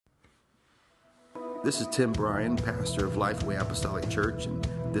This is Tim Bryan, pastor of Lifeway Apostolic Church, and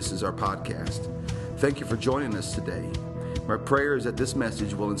this is our podcast. Thank you for joining us today. My prayer is that this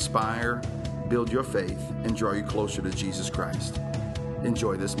message will inspire, build your faith, and draw you closer to Jesus Christ.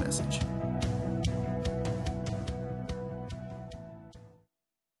 Enjoy this message.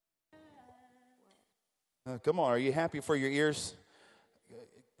 Come on, are you happy for your ears?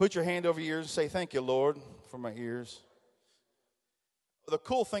 Put your hand over your ears and say, "Thank you, Lord, for my ears." The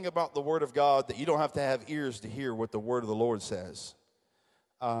cool thing about the Word of God that you don't have to have ears to hear what the Word of the Lord says.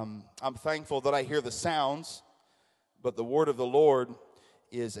 I'm thankful that I hear the sounds, but the Word of the Lord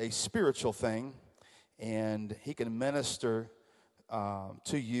is a spiritual thing, and He can minister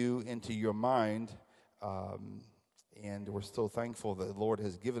to you into your mind. And we're still thankful that the Lord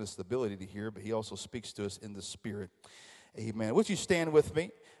has given us the ability to hear, but He also speaks to us in the Spirit. Amen. Would you stand with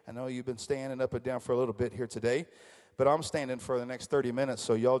me? I know you've been standing up and down for a little bit here today, but I'm standing for the next 30 minutes,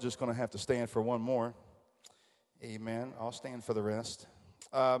 so y'all just going to have to stand for one more. Amen. I'll stand for the rest.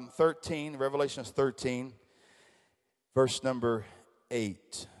 13, Revelation 13, verse number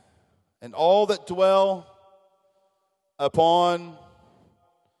 8. And all that dwell upon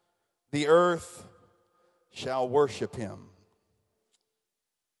the earth shall worship Him.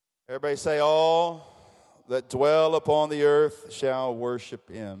 Everybody say, all that dwell upon the earth shall worship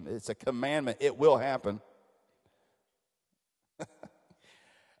Him. It's a commandment. It will happen.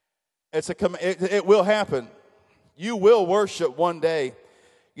 It will happen. You will worship one day.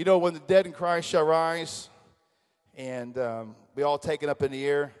 You know, when the dead in Christ shall rise and be all taken up in the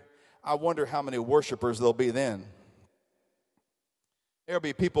air, I wonder how many worshipers there'll be then. There'll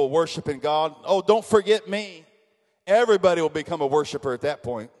be people worshiping God. Oh, don't forget me. Everybody will become a worshiper at that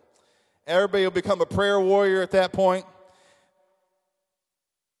point. Everybody will become a prayer warrior at that point.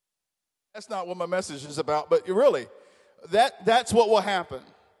 That's not what my message is about, but really, that's what will happen.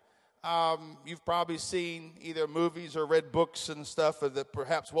 You've probably seen either movies or read books and stuff of that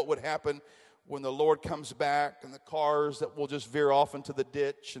perhaps what would happen when the Lord comes back, and the cars that will just veer off into the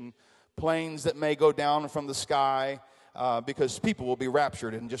ditch, and planes that may go down from the sky, because people will be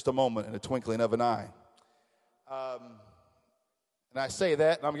raptured in just a moment, in a twinkling of an eye. And I say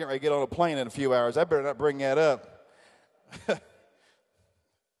that, and I'm getting ready to get on a plane in a few hours. I better not bring that up.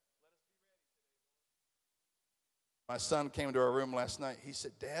 My son came to our room last night. He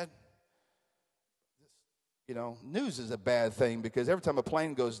said, "Dad, news is a bad thing because every time a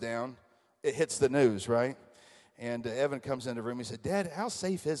plane goes down, it hits the news, right?" And Evan comes into the room. He said, "Dad, how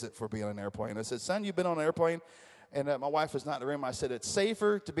safe is it for being on an airplane?" I said, "Son, you've been on an airplane?" And my wife was not in the room. I said, "It's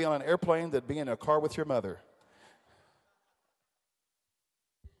safer to be on an airplane than be in a car with your mother."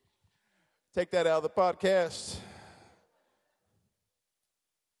 Take that out of the podcast.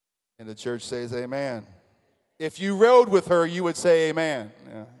 And the church says amen. If you rode with her, you would say amen.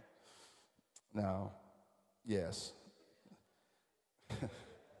 Yeah. No. Yes.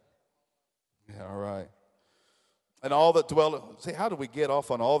 Yeah, all right. And all that dwell, see, how do we get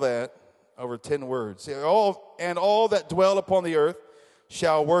off on all that? Over 10 words. See, all that dwell upon the earth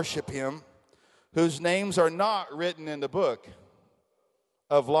shall worship Him, whose names are not written in the book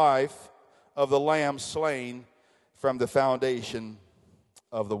of life of the Lamb slain from the foundation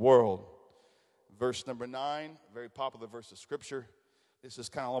of the world. Verse number 9, very popular verse of Scripture. This is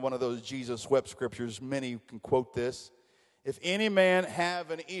kind of one of those Jesus wept scriptures. Many can quote this. If any man have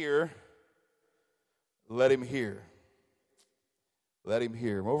an ear, let him hear. Let him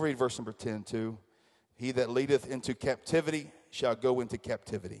hear. We'll read verse number 10 too. He that leadeth into captivity shall go into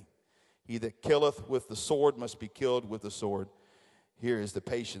captivity. He that killeth with the sword must be killed with the sword. Here is the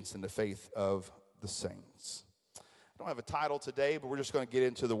patience and the faith of the saints. I don't have a title today, but we're just going to get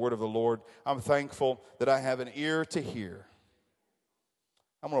into the word of the Lord. I'm thankful that I have an ear to hear.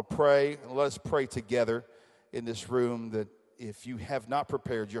 I'm going to pray, and let us pray together in this room that if you have not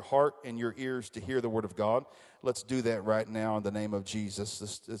prepared your heart and your ears to hear the word of God, let's do that right now in the name of Jesus.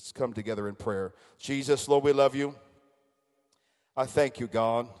 Let's come together in prayer. Jesus, Lord, we love you. I thank you,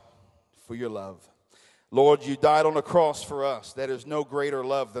 God, for your love. Lord, you died on the cross for us. There is no greater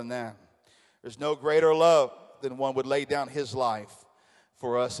love than that. There's no greater love than one would lay down his life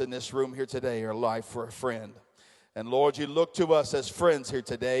for us in this room here today, or life for a friend. And Lord, you look to us as friends here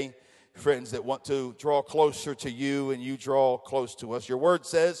today, friends that want to draw closer to you, and you draw close to us. Your word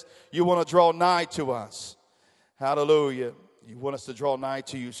says you want to draw nigh to us. Hallelujah. You want us to draw nigh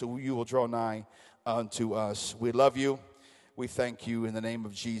to you, so you will draw nigh unto us. We love you. We thank you in the name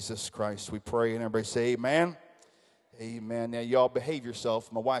of Jesus Christ. We pray, and everybody say amen. Amen. Now, y'all behave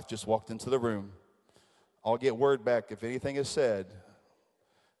yourself. My wife just walked into the room. I'll get word back if anything is said.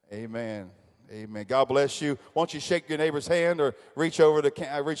 Amen. Amen. God bless you. Won't you shake your neighbor's hand or reach over the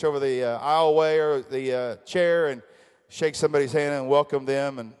aisleway or the chair and shake somebody's hand and welcome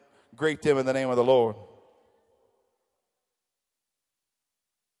them and greet them in the name of the Lord.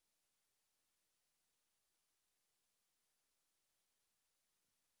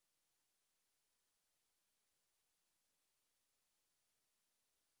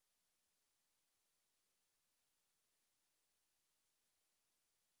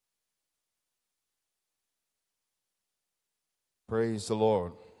 Praise the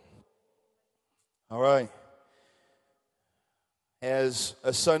Lord. All right. As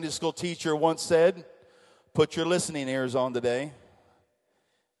a Sunday school teacher once said, put your listening ears on today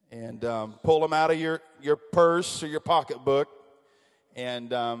and pull them out of your purse or your pocketbook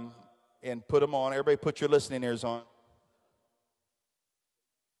and put them on. Everybody put your listening ears on.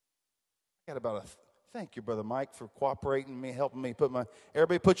 I got about thank you, Brother Mike, for cooperating me, helping me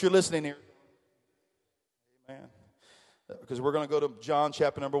everybody put your listening ears on. Amen. Because we're going to go to John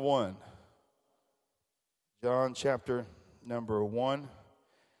chapter number 1. John chapter number 1.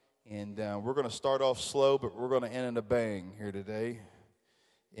 And we're going to start off slow, but we're going to end in a bang here today.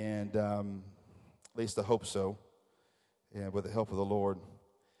 And at least I hope so. Yeah, with the help of the Lord.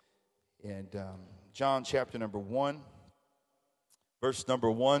 And John chapter number 1. Verse number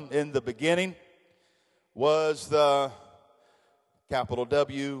 1. In the beginning was the capital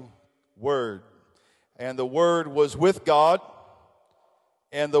W Word. And the Word was with God,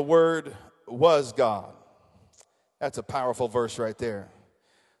 and the Word was God. That's a powerful verse right there.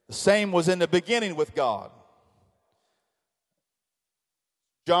 The same was in the beginning with God.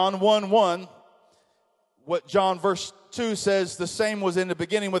 John 1:1, what John verse 2 says, the same was in the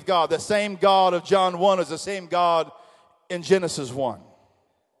beginning with God. The same God of John 1 is the same God in Genesis 1.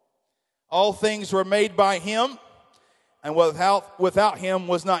 All things were made by Him. And without Him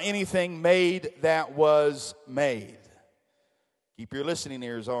was not anything made that was made. Keep your listening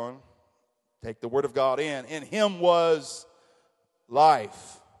ears on. Take the Word of God in. In Him was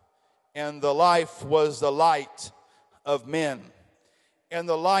life, and the life was the light of men. And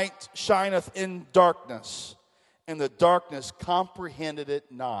the light shineth in darkness, and the darkness comprehended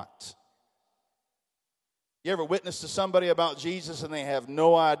it not. You ever witness to somebody about Jesus and they have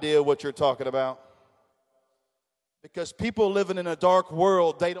no idea what you're talking about? Because people living in a dark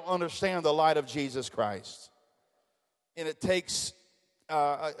world, they don't understand the light of Jesus Christ. And it takes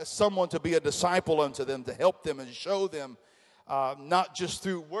someone to be a disciple unto them, to help them and show them, not just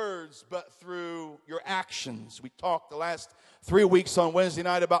through words, but through your actions. We talked the last 3 weeks on Wednesday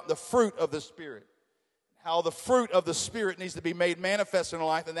night about the fruit of the Spirit. How the fruit of the Spirit needs to be made manifest in our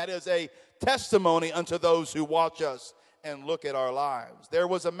life, and that is a testimony unto those who watch us and look at our lives. There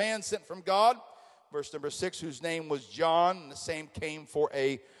was a man sent from God, verse number 6, whose name was John, and the same came for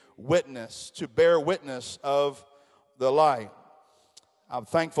a witness, to bear witness of the light. I'm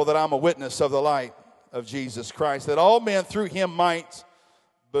thankful that I'm a witness of the light of Jesus Christ, that all men through Him might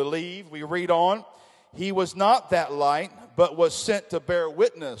believe. We read on, He was not that light, but was sent to bear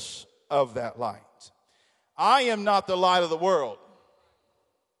witness of that light. I am not the light of the world.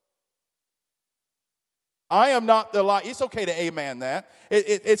 I am not the light. It's okay to amen that.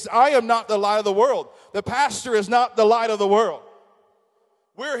 I am not the light of the world. The pastor is not the light of the world.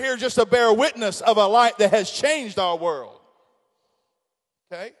 We're here just to bear witness of a light that has changed our world.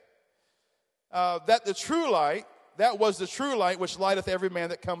 Okay? That the true light, that was the true light which lighteth every man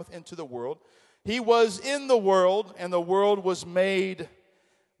that cometh into the world. He was in the world, and the world was made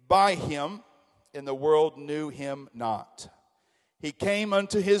by Him, and the world knew Him not. He came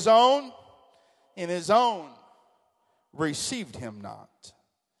unto His own, and His own received Him not.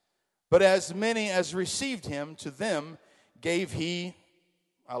 But as many as received Him, to them gave He,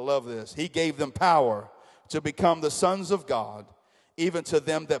 I love this, He gave them power to become the sons of God, even to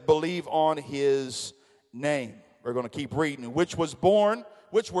them that believe on His name. We're going to keep reading. Which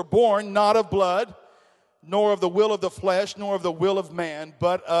were born not of blood, nor of the will of the flesh, nor of the will of man,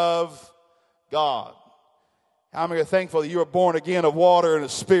 but of God. How many are thankful that you are born again of water and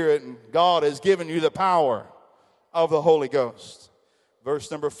of spirit, and God has given you the power of the Holy Ghost?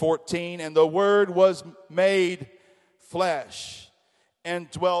 Verse number 14, and the Word was made flesh and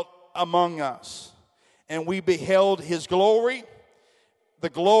dwelt among us, and we beheld His glory, the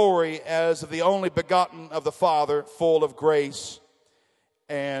glory as of the only begotten of the Father, full of grace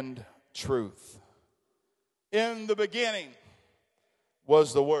and truth. In the beginning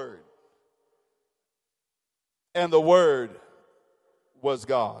was the Word, and the Word was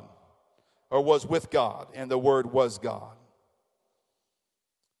God, or was with God, and the Word was God.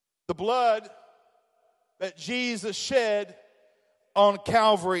 The blood that Jesus shed on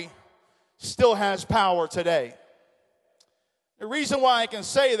Calvary still has power today. The reason why I can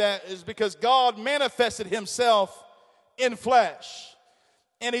say that is because God manifested himself in flesh,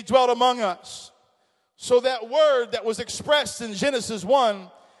 and he dwelt among us. So that word that was expressed in Genesis 1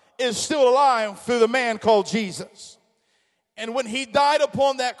 is still alive through the man called Jesus. And when he died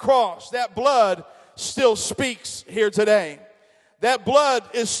upon that cross, that blood still speaks here today. That blood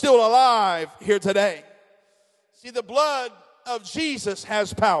is still alive here today. See, the blood of Jesus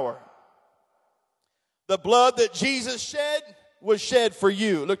has power. The blood that Jesus shed was shed for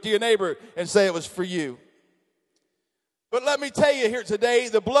you. Look to your neighbor and say it was for you. But let me tell you here today,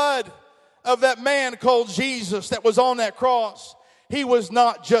 the blood of that man called Jesus that was on that cross, he was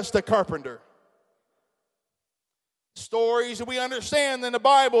not just a carpenter. Stories we understand in the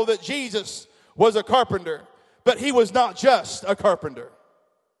Bible that Jesus was a carpenter, but he was not just a carpenter.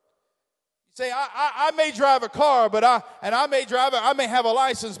 You say, I may drive a car, but I may have a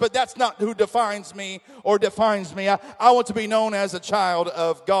license, but that's not who defines me or defines me. I want to be known as a child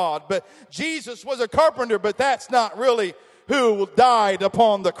of God. But Jesus was a carpenter, but that's not really who died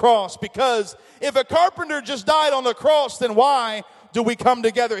upon the cross. Because if a carpenter just died on the cross, then why do we come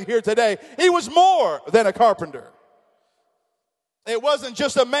together here today? He was more than a carpenter. It wasn't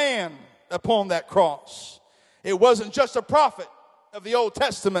just a man upon that cross. It wasn't just a prophet of the Old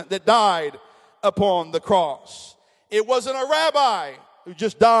Testament that died upon the cross. It wasn't a rabbi who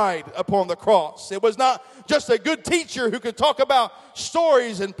just died upon the cross. It was not just a good teacher who could talk about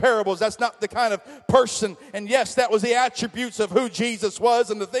stories and parables. That's not the kind of person. And yes, that was the attributes of who Jesus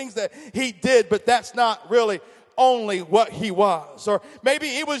was and the things that he did, but that's not really only what he was. Or maybe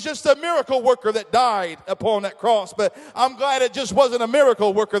he was just a miracle worker that died upon that cross. But I'm glad it just wasn't a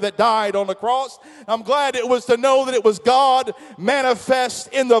miracle worker that died on the cross. I'm glad it was to know that it was God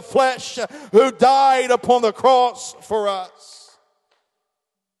manifest in the flesh who died upon the cross for us.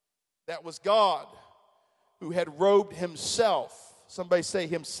 That was God who had robed himself. Somebody say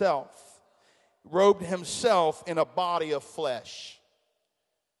himself. Robed himself in a body of flesh.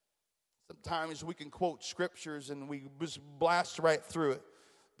 Sometimes we can quote scriptures and we just blast right through it.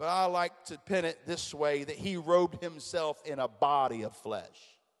 But I like to pin it this way, that he robed himself in a body of flesh.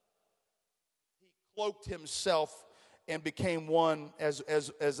 He cloaked himself and became one as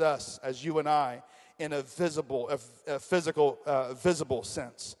us, as you and I, in a physical, visible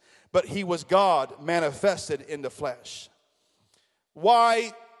sense. But he was God manifested in the flesh.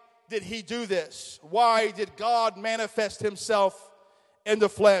 Why did he do this? Why did God manifest himself in the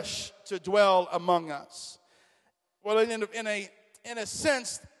flesh to dwell among us? Well, in a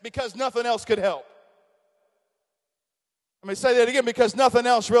sense, because nothing else could help. Let me say that again, because nothing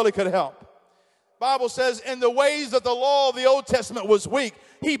else really could help. The Bible says, in the ways that the law of the Old Testament was weak,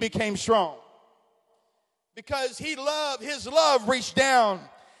 he became strong. Because his love reached down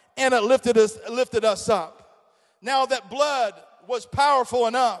and it lifted us up. Now that blood was powerful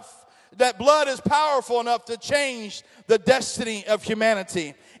enough. That blood is powerful enough to change the destiny of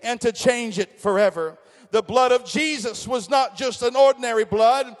humanity and to change it forever. The blood of Jesus was not just an ordinary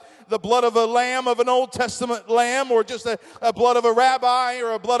blood, the blood of a lamb, of an Old Testament lamb, or just a blood of a rabbi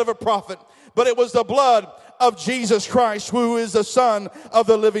or a blood of a prophet. But it was the blood of Jesus Christ, who is the Son of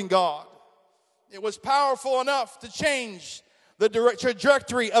the living God. It was powerful enough to change the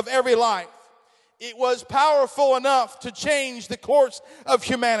trajectory of every life. It was powerful enough to change the course of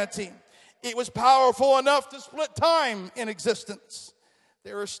humanity. It was powerful enough to split time in existence.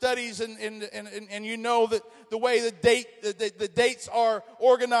 There are studies, and you know that the way the dates are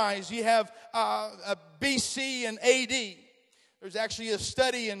organized. You have BC and AD. There's actually a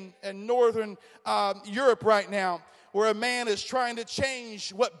study in northern Europe right now where a man is trying to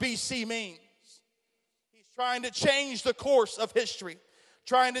change what BC means. He's trying to change the course of history.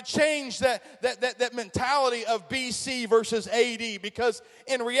 Trying to change that mentality of BC versus AD, because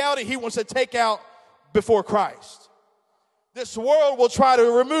in reality he wants to take out before Christ. This world will try to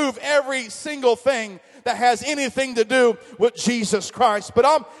remove every single thing that has anything to do with Jesus Christ. But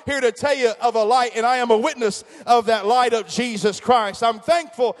I'm here to tell you of a light, and I am a witness of that light of Jesus Christ. I'm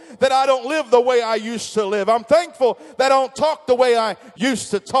thankful that I don't live the way I used to live. I'm thankful that I don't talk the way I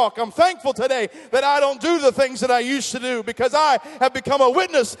used to talk. I'm thankful today that I don't do the things that I used to do, because I have become a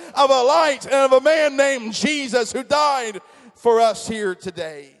witness of a light and of a man named Jesus who died for us here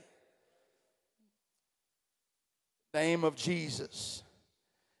today. The name of Jesus.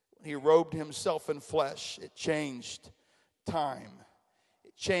 He robed himself in flesh. It changed time.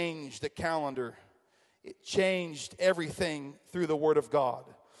 It changed the calendar. It changed everything through the Word of God.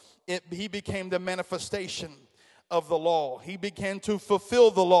 He became the manifestation of the law. He began to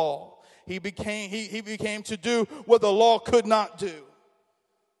fulfill the law. He became to do what the law could not do.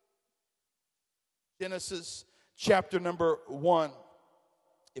 Genesis chapter number 1.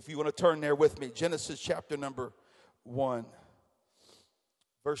 If you want to turn there with me, Genesis chapter number 1,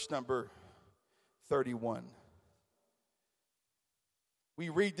 verse number 31. We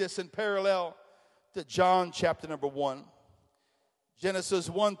read this in parallel to John chapter number 1. Genesis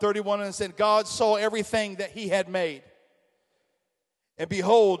 1:31, and it said, God saw everything that he had made, and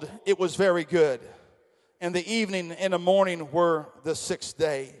behold, it was very good. And the evening and the morning were the sixth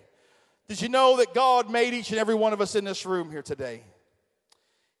day. Did you know that God made each and every one of us in this room here today?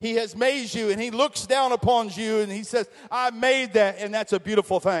 He has made you, and he looks down upon you, and he says, I made that, and that's a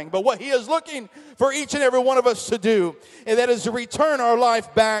beautiful thing. But what he is looking for each and every one of us to do, and that is to return our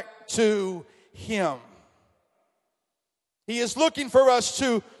life back to him. He is looking for us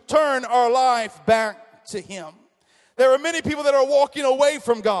to turn our life back to him. There are many people that are walking away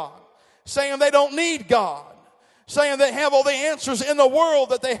from God, saying they don't need God, saying they have all the answers in the world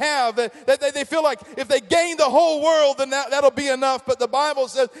that they have, that they feel like if they gain the whole world, then that'll be enough. But the Bible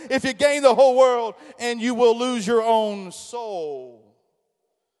says if you gain the whole world and you will lose your own soul.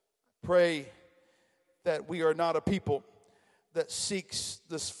 Pray that we are not a people that seeks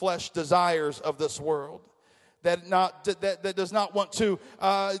this flesh desires of this world. That does not want to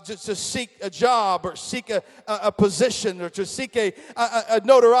just to seek a job or seek a position or to seek a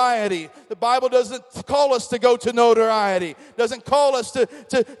notoriety. The Bible doesn't call us to go to notoriety. Doesn't call us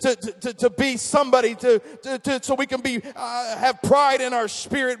to be somebody so we can be have pride in our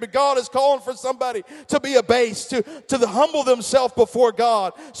spirit. But God is calling for somebody to be abased, to humble themselves before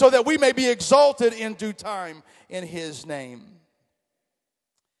God, so that we may be exalted in due time in His name.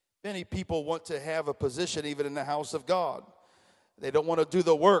 Many people want to have a position even in the house of God. They don't want to do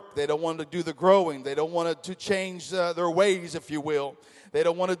the work. They don't want to do the growing. They don't want to change their ways, if you will. They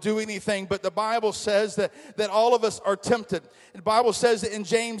don't want to do anything. But the Bible says that all of us are tempted. The Bible says that in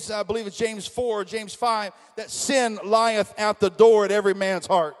James, I believe it's James 4 or James 5, that sin lieth at the door at every man's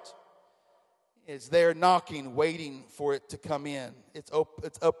heart. It's there knocking, waiting for it to come in. It's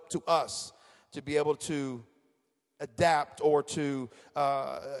up to us to be able to adapt or to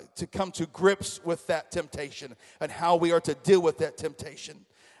come to grips with that temptation and how we are to deal with that temptation.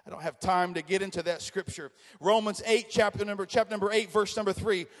 I don't have time to get into that scripture. Romans 8, chapter number 8, verse number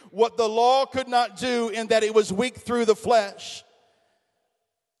 3. What the law could not do in that it was weak through the flesh.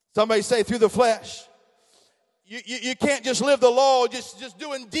 Somebody say through the flesh. You can't just live the law, just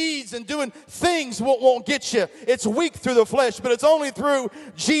doing deeds and doing things won't get you. It's weak through the flesh, but it's only through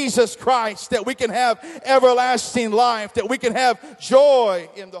Jesus Christ that we can have everlasting life, that we can have joy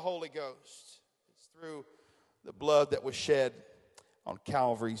in the Holy Ghost. It's through the blood that was shed on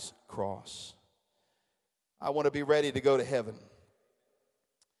Calvary's cross. I want to be ready to go to heaven.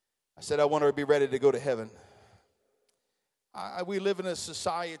 I said I want to be ready to go to heaven. We live in a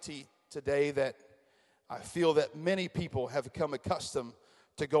society today that I feel that many people have become accustomed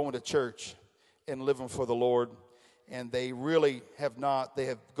to going to church and living for the Lord, and they really have not.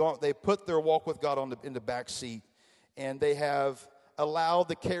 They put their walk with God in the back seat, and they have allowed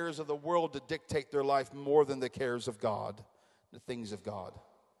the cares of the world to dictate their life more than the cares of God, the things of God.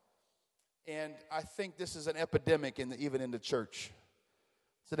 And I think this is an epidemic even in the church.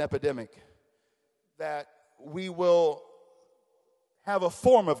 It's an epidemic that we will have a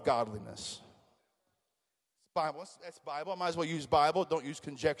form of godliness. Bible. That's Bible. I might as well use Bible. Don't use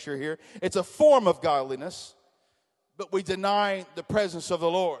conjecture here. It's a form of godliness, but we deny the presence of the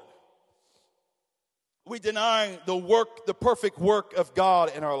Lord. We deny the perfect work of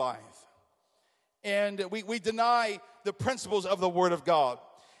God in our life. And we deny the principles of the Word of God.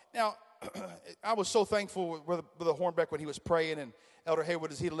 Now, I was so thankful with Brother Hornbeck when he was praying, and Elder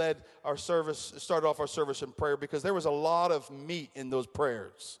Haywood as he led our service, started off our service in prayer, because there was a lot of meat in those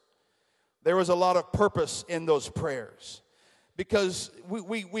prayers. There was a lot of purpose in those prayers, because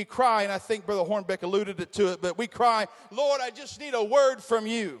we cry, and I think Brother Hornbeck alluded to it, but we cry, Lord, I just need a word from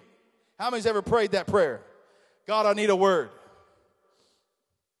you. How many's ever prayed that prayer? God, I need a word.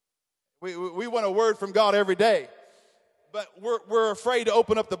 We want a word from God every day, but we're afraid to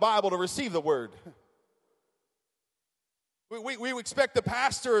open up the Bible to receive the word. We expect the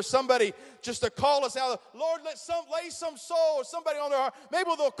pastor or somebody just to call us out. Lord, lay some soul or somebody on their heart. Maybe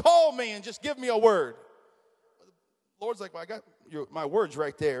they'll call me and just give me a word. The Lord's like, well, I got my words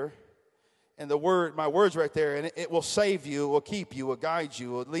right there. And my words right there. And it will save you. It will keep you. It will guide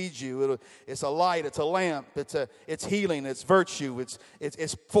you. It will lead you. It's a light. It's a lamp. It's healing. It's virtue.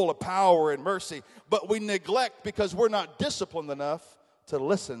 It's full of power and mercy. But we neglect because we're not disciplined enough to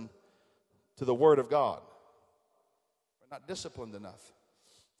listen to the word of God. Not disciplined enough.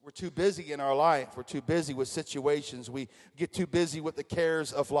 We're too busy in our life. We're too busy with situations. We get too busy with the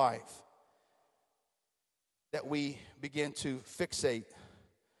cares of life. that we begin to fixate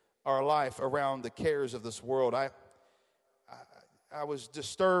our life around the cares of this world. I was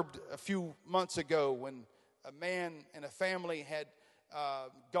disturbed a few months ago when a man and a family had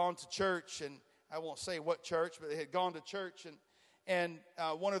gone to church, and I won't say what church, but they had gone to church, and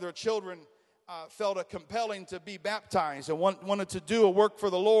one of their children felt a compelling to be baptized and wanted to do a work for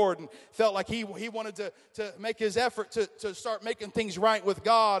the Lord, and felt like he wanted to make his effort to start making things right with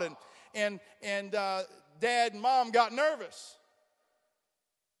God, and Dad and Mom got nervous.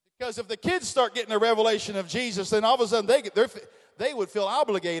 Because if the kids start getting a revelation of Jesus, then all of a sudden they would feel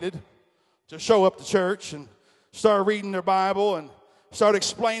obligated to show up to church and start reading their Bible and start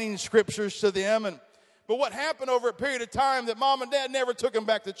explaining scriptures to them. But what happened over a period of time that Mom and Dad never took them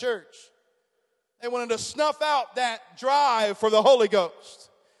back to church. They wanted to snuff out that drive for the Holy Ghost.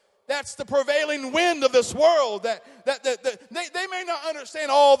 That's the prevailing wind of this world. They may not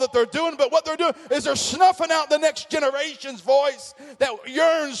understand all that they're doing, but what they're doing is they're snuffing out the next generation's voice that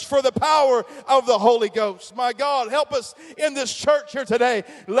yearns for the power of the Holy Ghost. My God, help us in this church here today.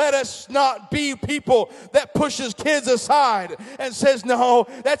 Let us not be people that pushes kids aside and says, no,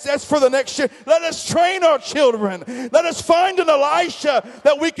 that's for the next year. Let us train our children. Let us find an Elisha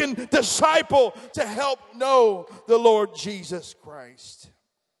that we can disciple to help know the Lord Jesus Christ.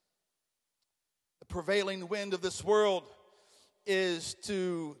 Prevailing wind of this world is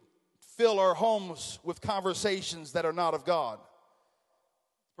to fill our homes with conversations that are not of God.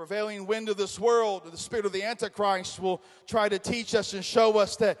 Prevailing wind of this world, the spirit of the Antichrist, will try to teach us and show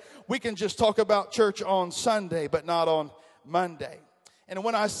us that we can just talk about church on Sunday, but not on Monday. And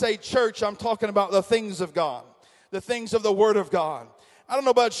when I say church, I'm talking about the things of God, the things of the Word of God. I don't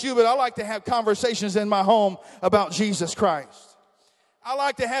know about you, but I like to have conversations in my home about Jesus Christ. I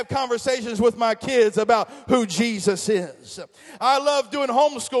like to have conversations with my kids about who Jesus is. I love doing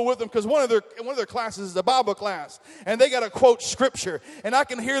homeschool with them because one of their classes is a Bible class, and they got to quote scripture, and I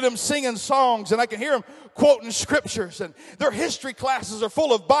can hear them singing songs, and I can hear them quoting scriptures, and their history classes are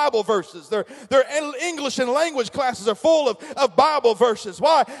full of Bible verses. Their English and language classes are full of Bible verses.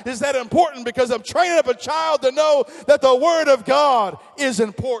 Why is that important? Because I'm training up a child to know that the Word of God is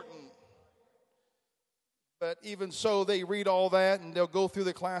important. But even so, they read all that and they'll go through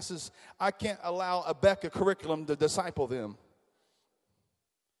the classes. I can't allow a Becca curriculum to disciple them.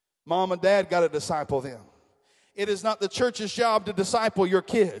 Mom and Dad got to disciple them. It is not the church's job to disciple your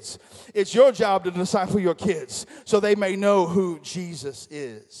kids. It's your job to disciple your kids so they may know who Jesus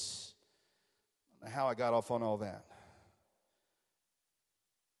is. I don't know how I got off on all that.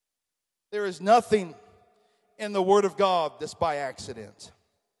 There is nothing in the Word of God that's by accident.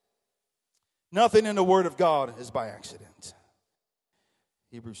 Nothing in the Word of God is by accident.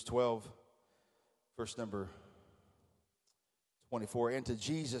 Hebrews 12, verse number 24. And to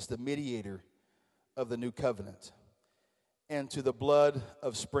Jesus, the mediator of the new covenant, and to the blood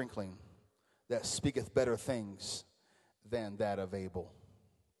of sprinkling that speaketh better things than that of Abel.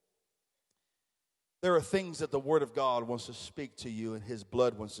 There are things that the Word of God wants to speak to you, and His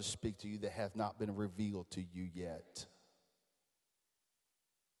blood wants to speak to you that have not been revealed to you yet.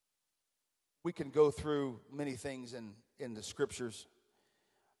 We can go through many things in the scriptures.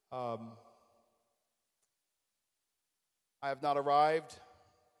 I have not arrived.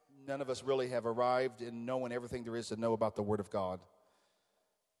 None of us really have arrived in knowing everything there is to know about the Word of God.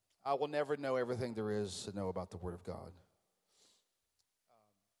 I will never know everything there is to know about the Word of God.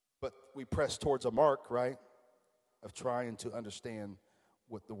 But we press towards a mark, right, of trying to understand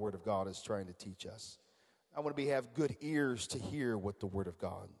what the Word of God is trying to teach us. I want to have good ears to hear what the Word of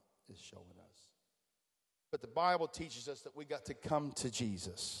God is showing us. But the Bible teaches us that we got to come to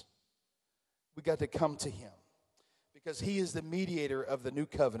Jesus. We got to come to Him because He is the mediator of the new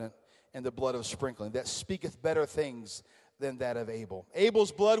covenant and the blood of sprinkling that speaketh better things than that of Abel.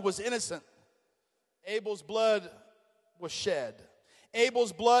 Abel's blood was innocent. Abel's blood was shed.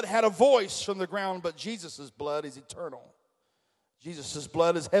 Abel's blood had a voice from the ground, but Jesus' blood is eternal. Jesus'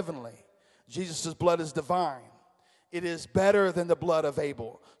 blood is heavenly. Jesus' blood is divine. It is better than the blood of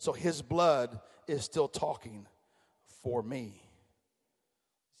Abel. So His blood is still talking for me.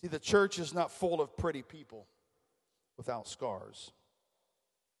 See, the church is not full of pretty people without scars.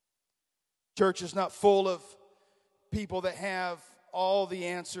 Church is not full of people that have all the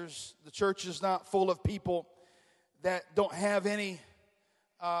answers. The church is not full of people that don't have any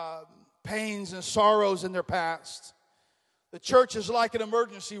pains and sorrows in their past. The church is like an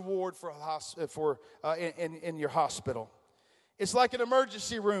emergency ward in your hospital. It's like an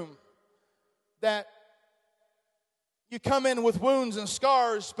emergency room that you come in with wounds and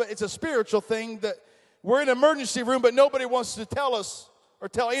scars, but it's a spiritual thing that we're in an emergency room, but nobody wants to tell us or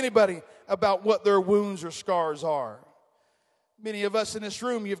tell anybody about what their wounds or scars are. Many of us in this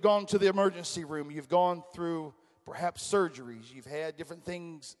room, you've gone to the emergency room. You've gone through perhaps surgeries. You've had different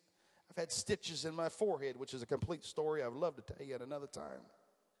things. I've had stitches in my forehead, which is a complete story I'd love to tell you at another time.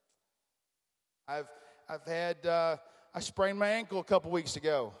 I sprained my ankle a couple weeks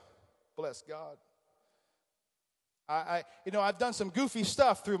ago. Bless God. I've done some goofy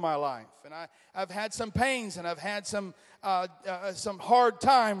stuff through my life, and I've had some pains, and I've had some hard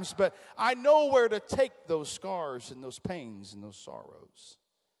times, but I know where to take those scars and those pains and those sorrows.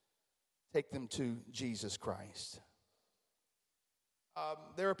 Take them to Jesus Christ.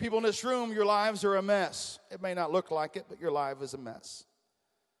 There are people in this room, your lives are a mess. It may not look like it, but your life is a mess.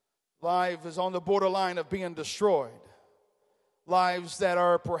 Life is on the borderline of being destroyed. Lives that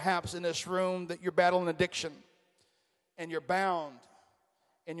are perhaps in this room that you're battling addiction, and you're bound,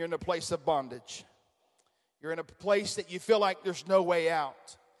 and you're in a place of bondage. You're in a place that you feel like there's no way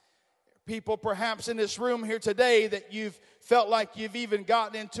out. People perhaps in this room here today that you've felt like you've even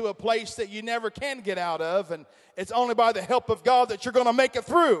gotten into a place that you never can get out of, and it's only by the help of God that you're going to make it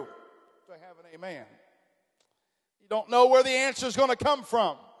through. So have an amen. You don't know where the answer is going to come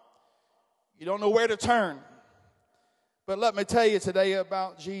from. You don't know where to turn. But let me tell you today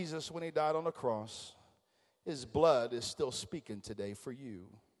about Jesus when he died on the cross. His blood is still speaking today for you.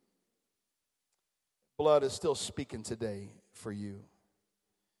 Blood is still speaking today for you.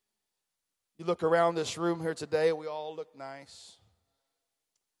 You look around this room here today, we all look nice.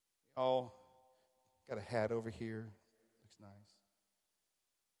 We all got a hat over here. Looks nice.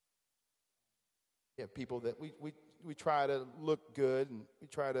 You have people that we try to look good, and we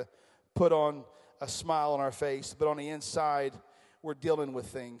try to put on a smile on our face, but on the inside, we're dealing with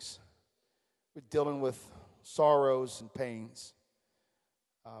things. We're dealing with sorrows and pains,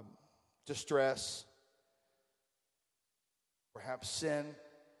 distress, perhaps sin.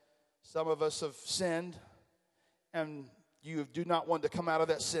 Some of us have sinned, and you do not want to come out of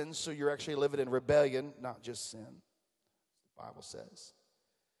that sin, so you're actually living in rebellion, not just sin, the Bible says.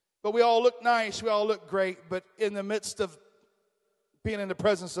 But we all look nice, we all look great, but in the midst of being in the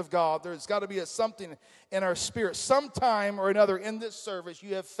presence of God, there's got to be something in our spirit. Sometime or another in this service,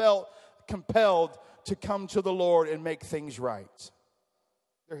 you have felt compelled to come to the Lord and make things right.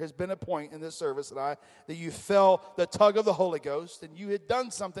 There has been a point in this service that you felt the tug of the Holy Ghost, and you had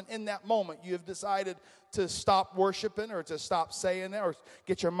done something in that moment. You have decided to stop worshiping, or to stop saying it, or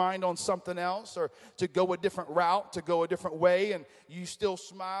get your mind on something else, or to go a different route, to go a different way, and you still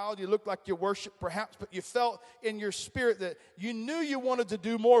smiled. You looked like you worshiped perhaps, but you felt in your spirit that you knew you wanted to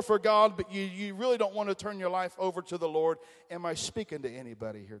do more for God, but you really don't want to turn your life over to the Lord. Am I speaking to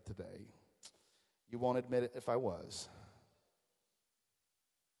anybody here today? You won't admit it if I was.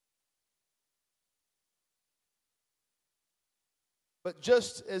 But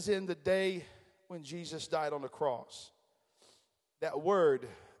just as in the day when Jesus died on the cross, that word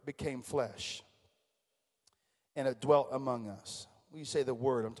became flesh, and it dwelt among us. When you say the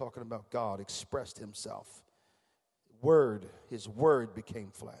word, I'm talking about God expressed himself. His word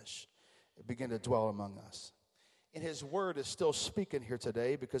became flesh. It began to dwell among us. And his word is still speaking here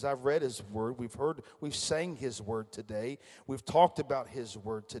today, because I've read his word. We've sang his word today. We've talked about his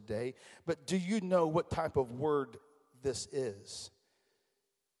word today. But do you know what type of word this is?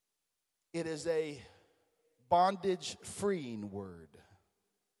 It is a bondage-freeing word.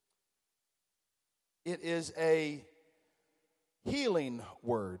 It is a healing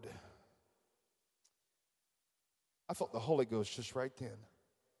word. I felt the Holy Ghost just right then.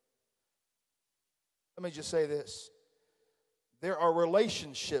 Let me just say this. There are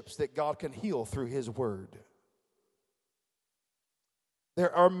relationships that God can heal through his word.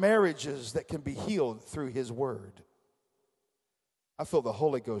 There are marriages that can be healed through his word. I feel the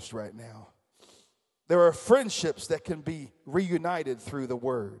Holy Ghost right now. There are friendships that can be reunited through the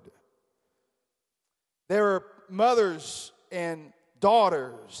word. There are mothers and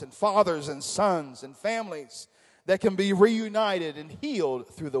daughters and fathers and sons and families that can be reunited and healed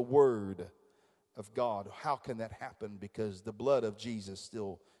through the word of God. How can that happen? Because the blood of Jesus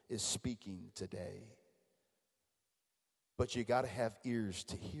still is speaking today. But you got to have ears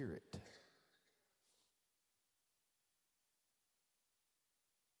to hear it.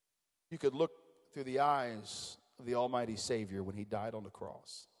 You could look through the eyes of the Almighty Savior when he died on the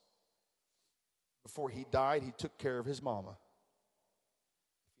cross. Before he died, he took care of his mama.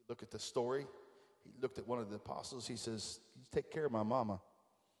 If you look at the story, he looked at one of the apostles. He says, "You take care of my mama.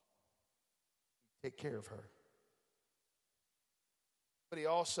 Take care of her." But he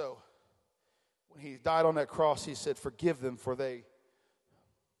also, when he died on that cross, he said, "Forgive them, for they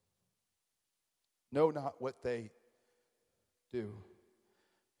know not what they do."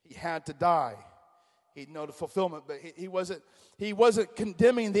 He had to die. He'd know the fulfillment, but he wasn't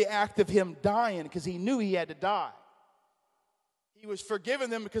condemning the act of him dying because he knew he had to die. He was forgiving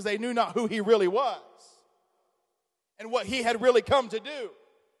them because they knew not who he really was and what he had really come to do.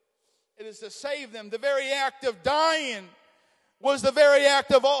 It is to save them. The very act of dying was the very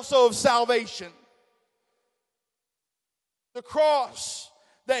act of also of salvation. The cross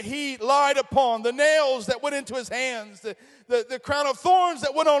that he lied upon, the nails that went into his hands, the crown of thorns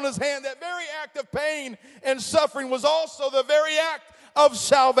that went on his hand, that very act of pain and suffering was also the very act of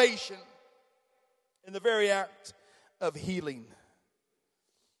salvation and the very act of healing.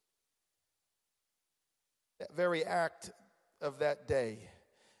 That very act of that day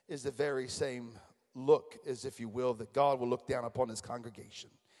is the very same look, as if you will, that God will look down upon his congregation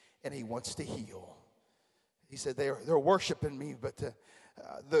and he wants to heal. He said they're worshiping me, but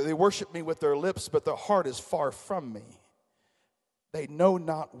they worship me with their lips, but their heart is far from me. They know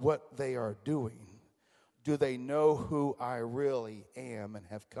not what they are doing. Do they know who I really am and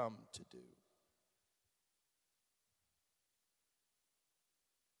have come to do?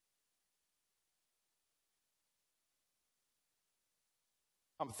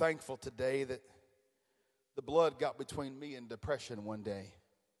 I'm thankful today that the blood got between me and depression one day.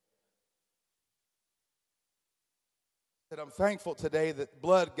 That I'm thankful today that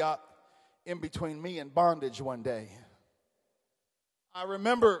blood got in between me and bondage one day. I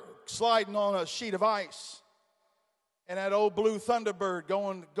remember sliding on a sheet of ice and that old blue Thunderbird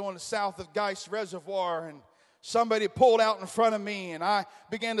going south of Geist Reservoir, and somebody pulled out in front of me and I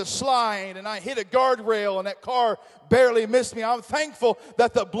began to slide and I hit a guardrail and that car barely missed me. I'm thankful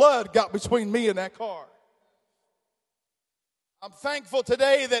that the blood got between me and that car. I'm thankful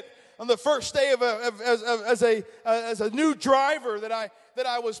today that on the first day as a new driver that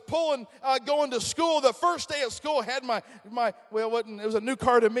I was pulling, going to school. The first day of school had it was a new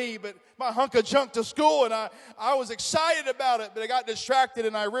car to me, but my hunk of junk to school, and I was excited about it, but I got distracted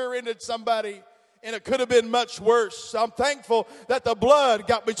and I rear-ended somebody, and it could have been much worse. So I'm thankful that the blood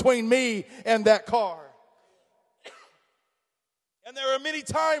got between me and that car. And there are many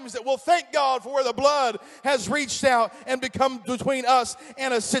times that we'll thank God for where the blood has reached out and become between us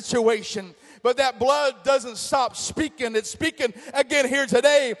and a situation. But that blood doesn't stop speaking. It's speaking again here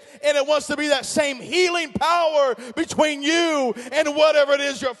today. And it wants to be that same healing power between you and whatever it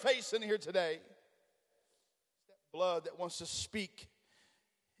is you're facing here today. That blood that wants to speak.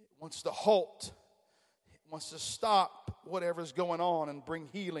 It wants to halt. It wants to stop whatever's going on and bring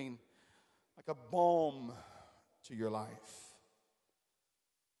healing like a balm to your life.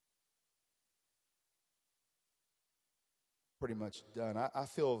 Pretty much done. I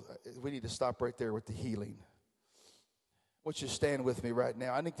feel we need to stop right there with the healing. I want you to stand with me right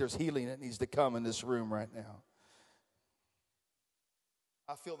now. I think there's healing that needs to come in this room right now.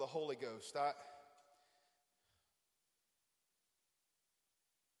 I feel the Holy Ghost.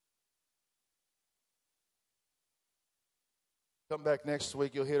 Come back next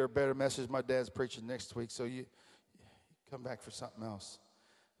week. You'll hear a better message. My dad's preaching next week, so you come back for something else.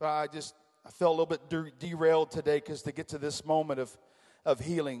 But I felt a little bit derailed today because to get to this moment of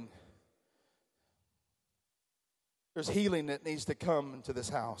healing, there's healing that needs to come into this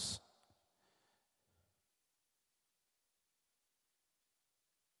house.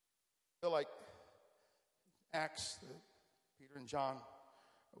 I feel like Acts, Peter and John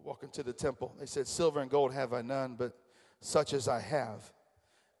were walking to the temple. They said, "Silver and gold have I none, but such as I have,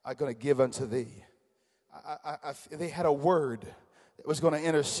 I'm going to give unto thee." They had a word that was going to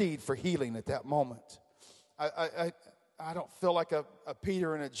intercede for healing at that moment. I don't feel like a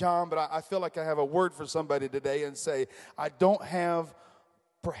Peter and a John, but I feel like I have a word for somebody today and say, I don't have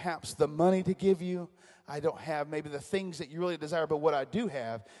perhaps the money to give you. I don't have maybe the things that you really desire, but what I do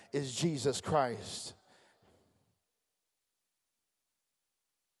have is Jesus Christ.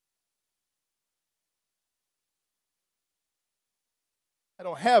 I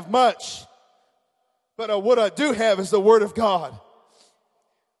don't have much, but what I do have is the Word of God.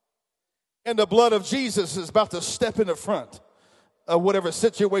 And the blood of Jesus is about to step in the front of whatever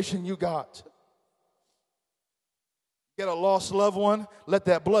situation you got. Get a lost loved one, let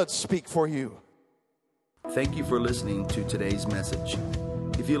that blood speak for you. Thank you for listening to today's message.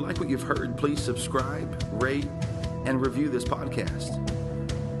 If you like what you've heard, please subscribe, rate, and review this podcast.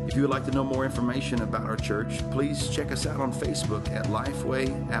 If you would like to know more information about our church, please check us out on Facebook at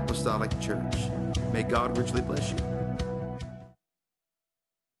Lifeway Apostolic Church. May God richly bless you.